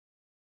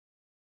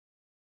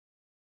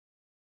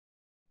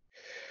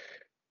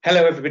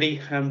Hello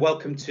everybody and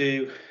welcome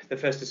to the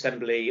first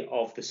assembly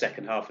of the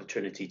second half of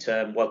Trinity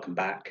term. Welcome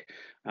back.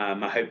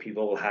 I hope you've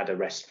all had a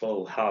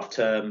restful half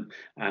term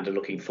and are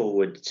looking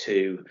forward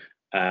to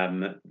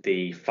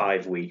the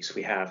 5 weeks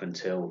we have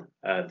until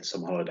the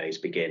summer holidays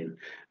begin.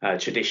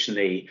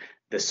 Traditionally,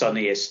 the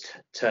sunniest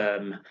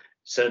term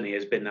certainly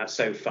has been that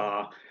so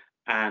far,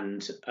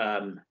 and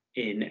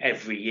in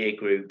every year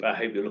group, I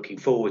hope you're looking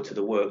forward to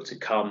the work to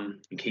come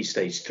in Key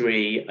Stage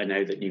 3. I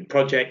know that new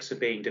projects are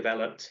being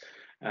developed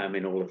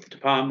in all of the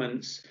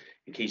departments.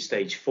 In Key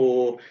Stage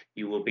 4,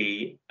 you will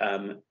be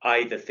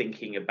either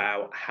thinking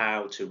about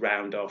how to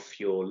round off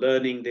your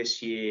learning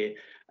this year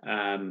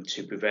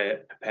to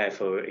prepare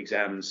for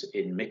exams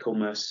in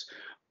Michaelmas,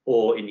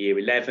 or in Year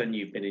 11,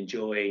 you've been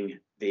enjoying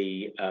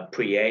the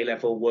pre-A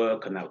level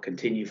work, and that'll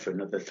continue for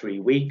another 3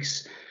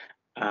 weeks.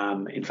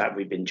 In fact,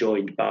 we've been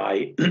joined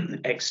by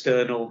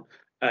external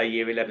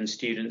Year 11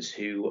 students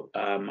who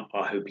are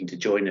hoping to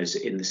join us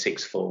in the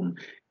sixth form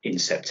in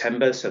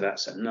September. So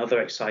that's another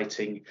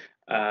exciting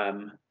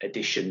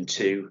addition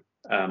to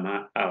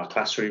our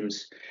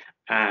classrooms.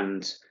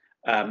 And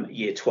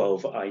Year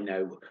 12, I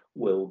know,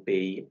 will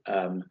be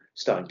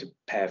starting to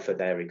prepare for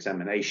their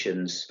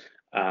examinations.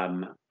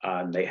 And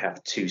they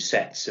have 2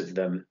 sets of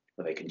them.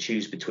 They can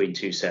choose between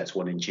 2 sets,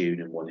 one in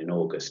June and one in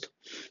August.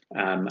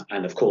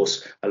 And of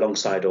course,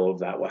 alongside all of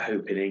that,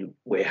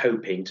 we're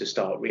hoping to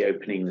start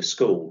reopening the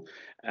school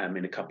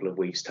in a couple of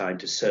weeks' time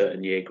to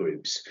certain year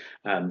groups,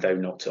 though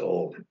not to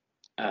all.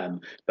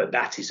 But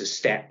that is a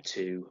step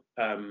to,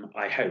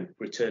 I hope,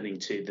 returning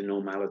to the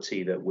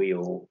normality that we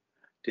all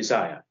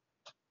desire.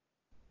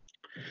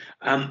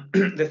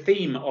 The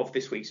theme of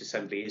this week's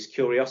assembly is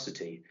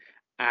curiosity,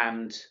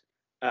 and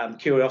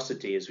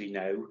curiosity, as we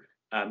know,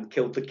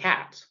 killed the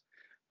cat.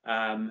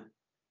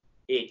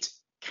 It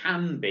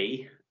can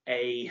be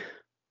a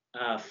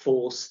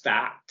force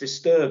that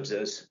disturbs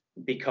us,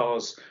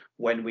 because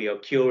when we are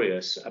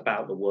curious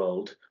about the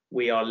world,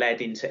 we are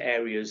led into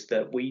areas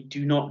that we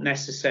do not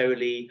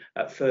necessarily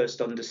at first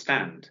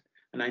understand.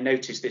 And I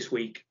noticed this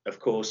week, of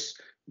course,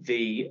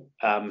 the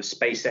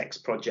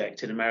SpaceX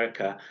project in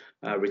America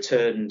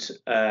returned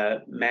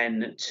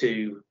men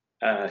to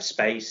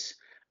space,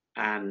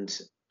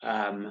 and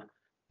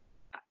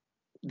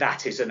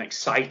that is an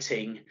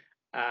exciting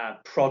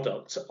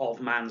product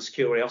of man's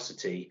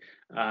curiosity.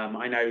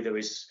 I know there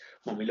is,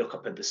 when we look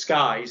up at the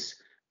skies,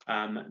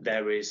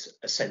 there is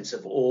a sense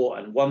of awe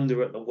and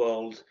wonder at the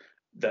world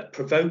that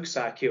provokes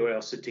our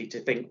curiosity to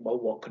think, well,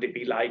 what could it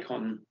be like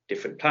on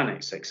different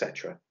planets,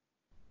 etc.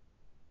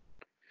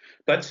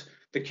 But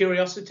the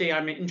curiosity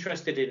I'm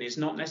interested in is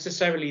not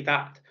necessarily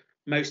that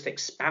most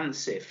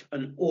expansive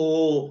and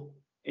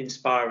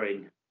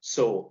awe-inspiring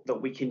sort that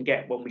we can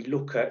get when we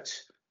look at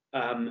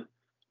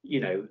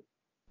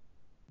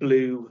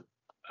blue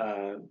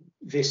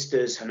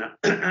vistas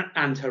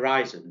and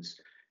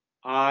horizons.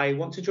 I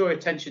want to draw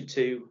attention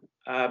to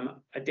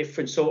a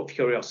different sort of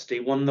curiosity,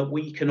 one that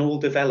we can all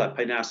develop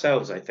in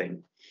ourselves, I think,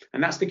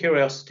 and that's the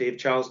curiosity of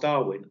Charles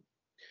Darwin.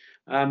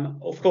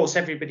 Of course,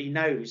 everybody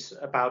knows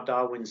about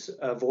Darwin's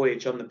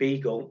voyage on the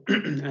Beagle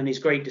and his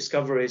great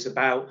discoveries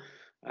about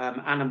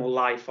animal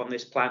life on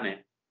this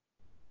planet.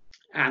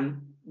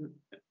 And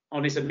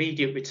on his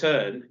immediate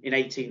return in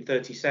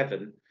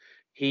 1837,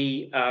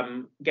 he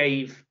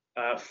gave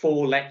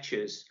 4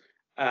 lectures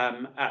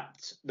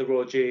at the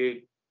Royal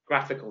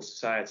Geographical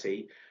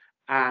Society,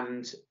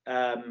 and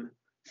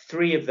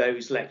 3 of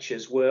those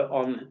lectures were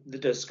on the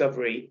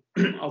discovery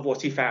of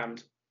what he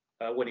found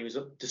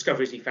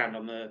discoveries he found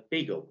on the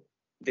Beagle.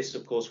 This,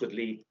 of course, would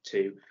lead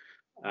to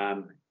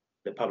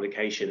the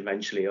publication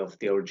eventually of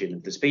The Origin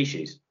of the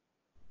Species.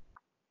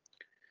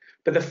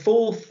 But the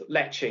 4th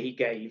lecture he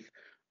gave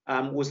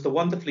was the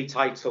wonderfully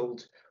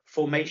titled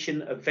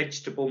Formation of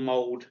Vegetable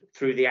Mold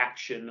Through the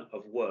Action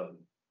of Worm.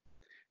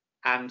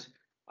 And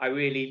I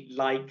really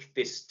like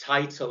this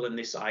title and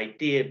this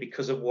idea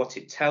because of what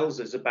it tells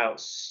us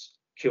about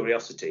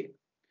curiosity.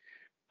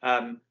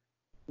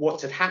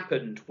 What had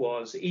happened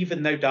was,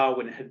 even though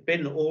Darwin had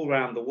been all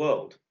around the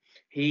world,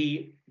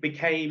 he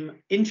became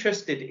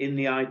interested in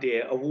the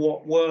idea of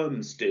what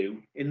worms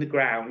do in the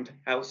ground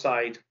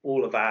outside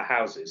all of our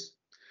houses.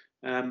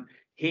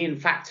 He, in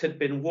fact, had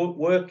been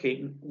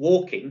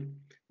walking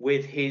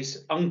with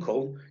his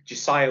uncle,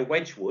 Josiah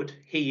Wedgwood,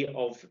 he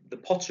of the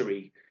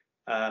pottery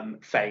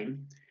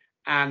fame.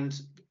 And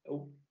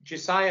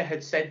Josiah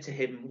had said to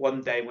him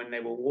one day when they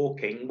were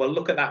walking, well,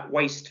 look at that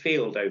waste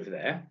field over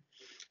there.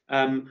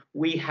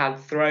 We had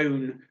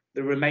thrown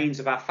the remains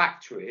of our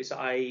factories,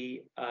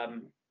 i.e.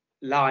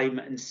 lime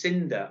and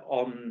cinder,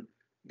 on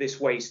this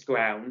waste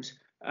ground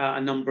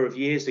a number of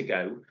years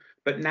ago.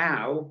 But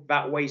now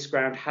that waste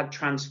ground had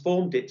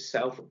transformed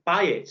itself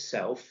by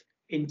itself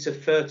into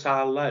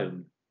fertile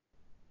loam.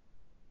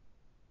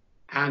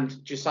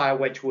 And Josiah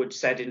Wedgwood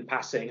said in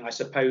passing, I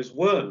suppose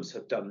worms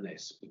have done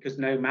this, because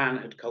no man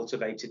had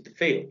cultivated the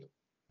field.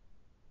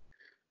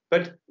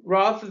 But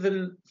rather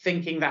than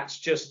thinking that's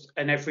just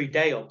an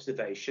everyday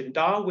observation,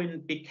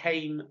 Darwin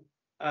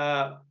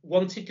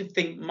wanted to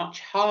think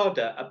much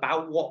harder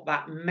about what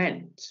that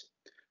meant.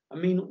 I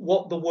mean,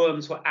 what the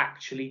worms were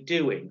actually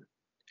doing.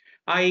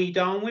 I.e.,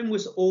 Darwin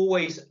was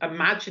always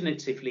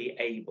imaginatively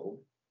able,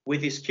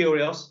 with his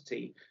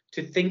curiosity,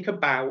 to think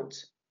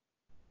about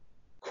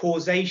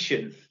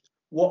causation,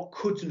 what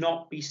could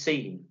not be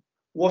seen,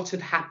 what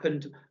had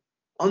happened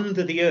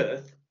under the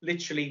earth,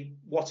 literally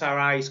what our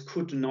eyes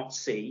could not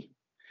see,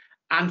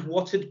 and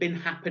what had been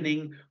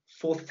happening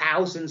for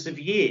thousands of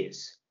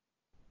years,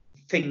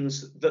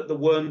 things that the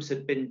worms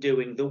had been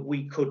doing that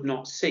we could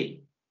not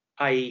see,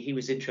 i.e., he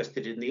was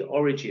interested in the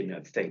origin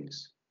of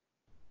things.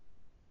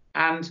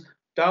 And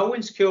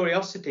Darwin's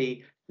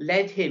curiosity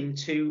led him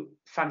to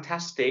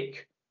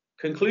fantastic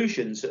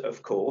conclusions,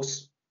 of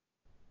course.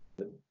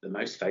 The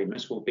most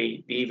famous will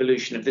be the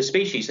evolution of the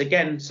species.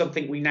 Again,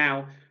 something we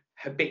now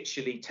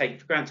habitually take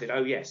for granted.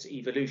 Oh yes,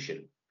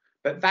 evolution.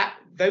 But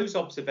those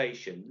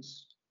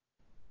observations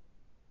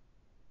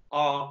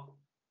are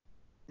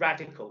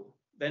radical.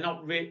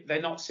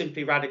 They're not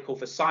simply radical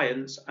for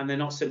science, and they're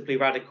not simply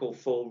radical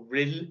for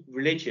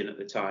religion at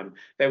the time.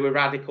 They were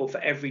radical for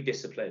every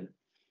discipline,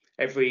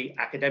 every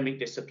academic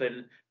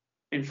discipline,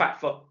 in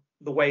fact, for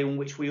the way in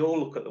which we all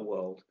look at the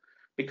world.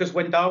 Because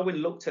when Darwin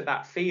looked at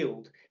that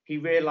field, he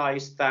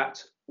realized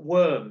that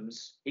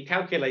worms, he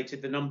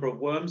calculated the number of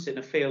worms in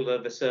a field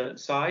of a certain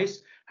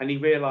size, and he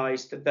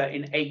realized that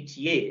in 8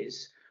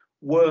 years,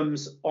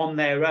 worms on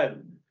their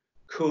own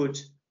could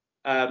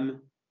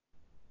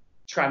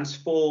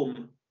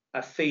transform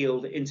a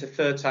field into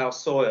fertile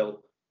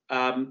soil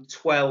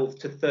 12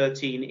 to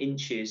 13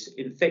 inches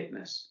in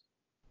thickness.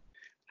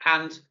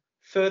 And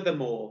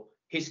furthermore,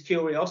 his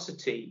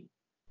curiosity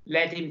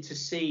led him to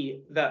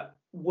see that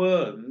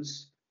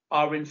worms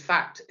are in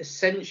fact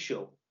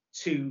essential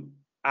to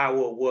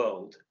our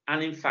world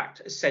and in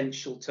fact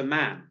essential to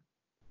man.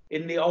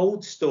 In the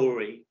old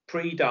story,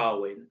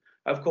 pre-Darwin,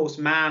 of course,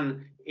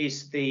 man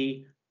is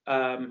the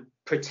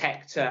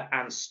protector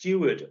and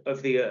steward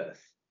of the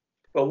earth.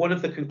 But one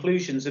of the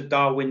conclusions of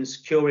Darwin's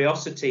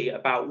curiosity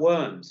about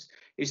worms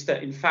is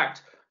that in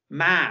fact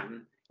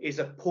man is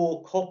a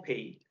poor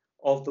copy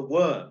of the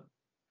worm,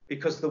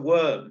 because the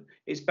worm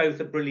is both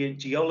a brilliant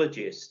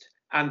geologist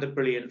and a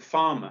brilliant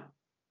farmer.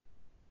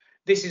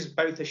 This is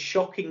both a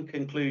shocking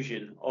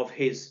conclusion of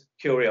his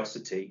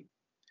curiosity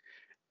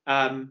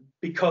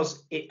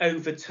because it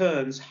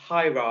overturns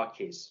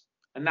hierarchies.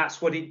 And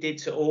that's what it did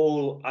to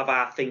all of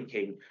our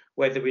thinking,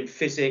 whether in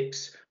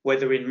physics,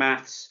 whether in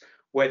maths,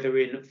 whether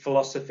in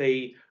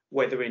philosophy,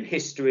 whether in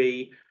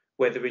history,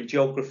 whether in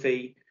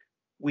geography.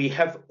 We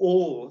have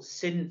all,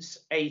 since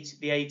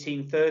the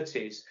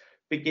 1830s,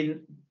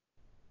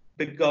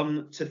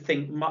 begun to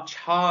think much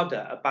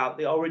harder about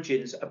the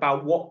origins,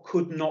 about what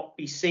could not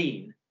be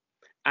seen,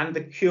 and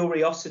the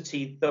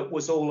curiosity that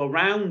was all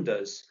around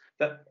us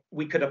that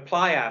we could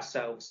apply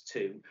ourselves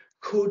to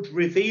could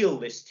reveal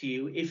this to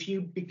you if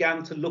you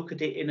began to look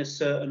at it in a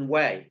certain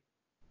way.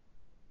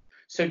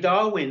 So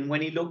Darwin,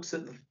 when he looks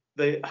at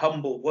the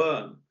humble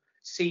worm,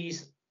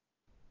 sees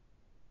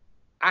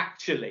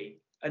actually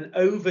an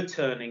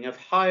overturning of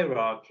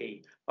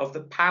hierarchy, of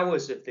the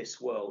powers of this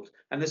world.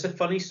 And there's a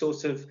funny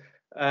sort of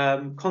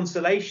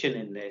consolation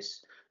in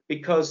this,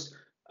 because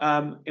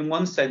in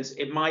one sense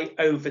it might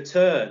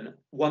overturn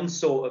one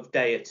sort of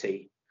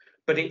deity,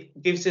 but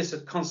it gives us a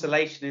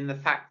consolation in the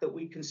fact that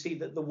we can see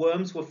that the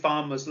worms were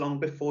farmers long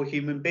before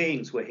human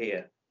beings were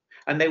here,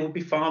 and they will be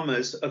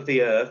farmers of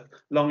the earth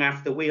long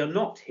after we are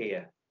not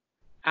here.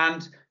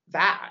 And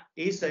that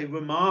is a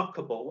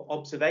remarkable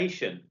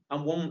observation,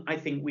 and one I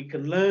think we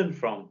can learn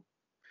from,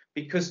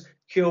 because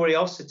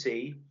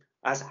curiosity,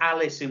 as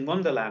Alice in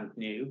Wonderland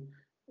knew,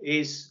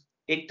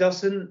 it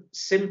doesn't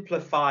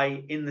simplify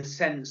in the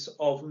sense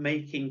of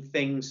making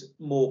things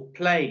more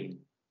plain.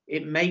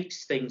 It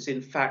makes things,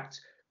 in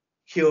fact,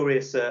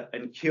 curiouser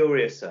and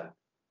curiouser.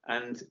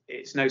 And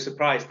it's no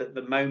surprise that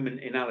the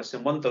moment in Alice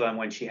in Wonderland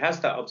when she has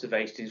that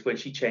observation is when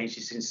she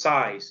changes in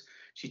size,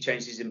 she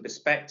changes in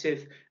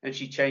perspective, and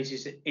she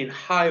changes in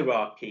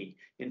hierarchy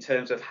in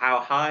terms of how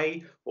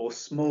high or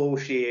small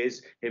she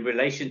is in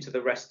relation to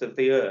the rest of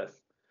the earth.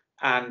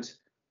 And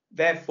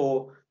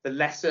therefore, the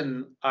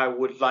lesson I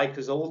would like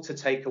us all to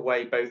take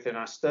away, both in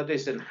our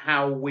studies and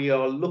how we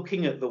are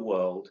looking at the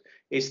world,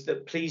 is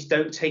that please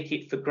don't take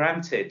it for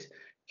granted.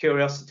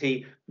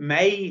 Curiosity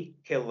may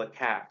kill the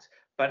cat,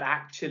 but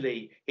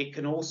actually it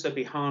can also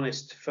be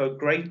harnessed for a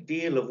great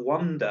deal of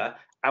wonder,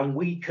 and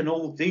we can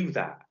all do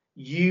that.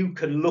 You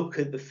can look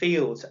at the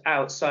fields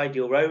outside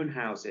your own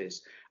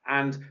houses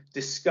and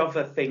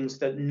discover things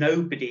that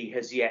nobody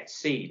has yet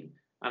seen.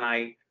 And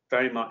I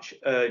very much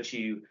urge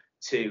you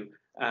to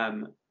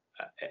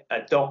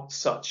adopt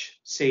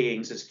such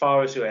seeings as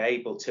far as you're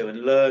able to,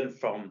 and learn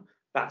from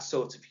that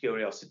sort of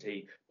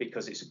curiosity,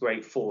 because it's a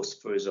great force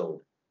for us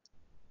all.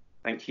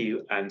 Thank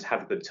you, and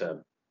have a good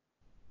term.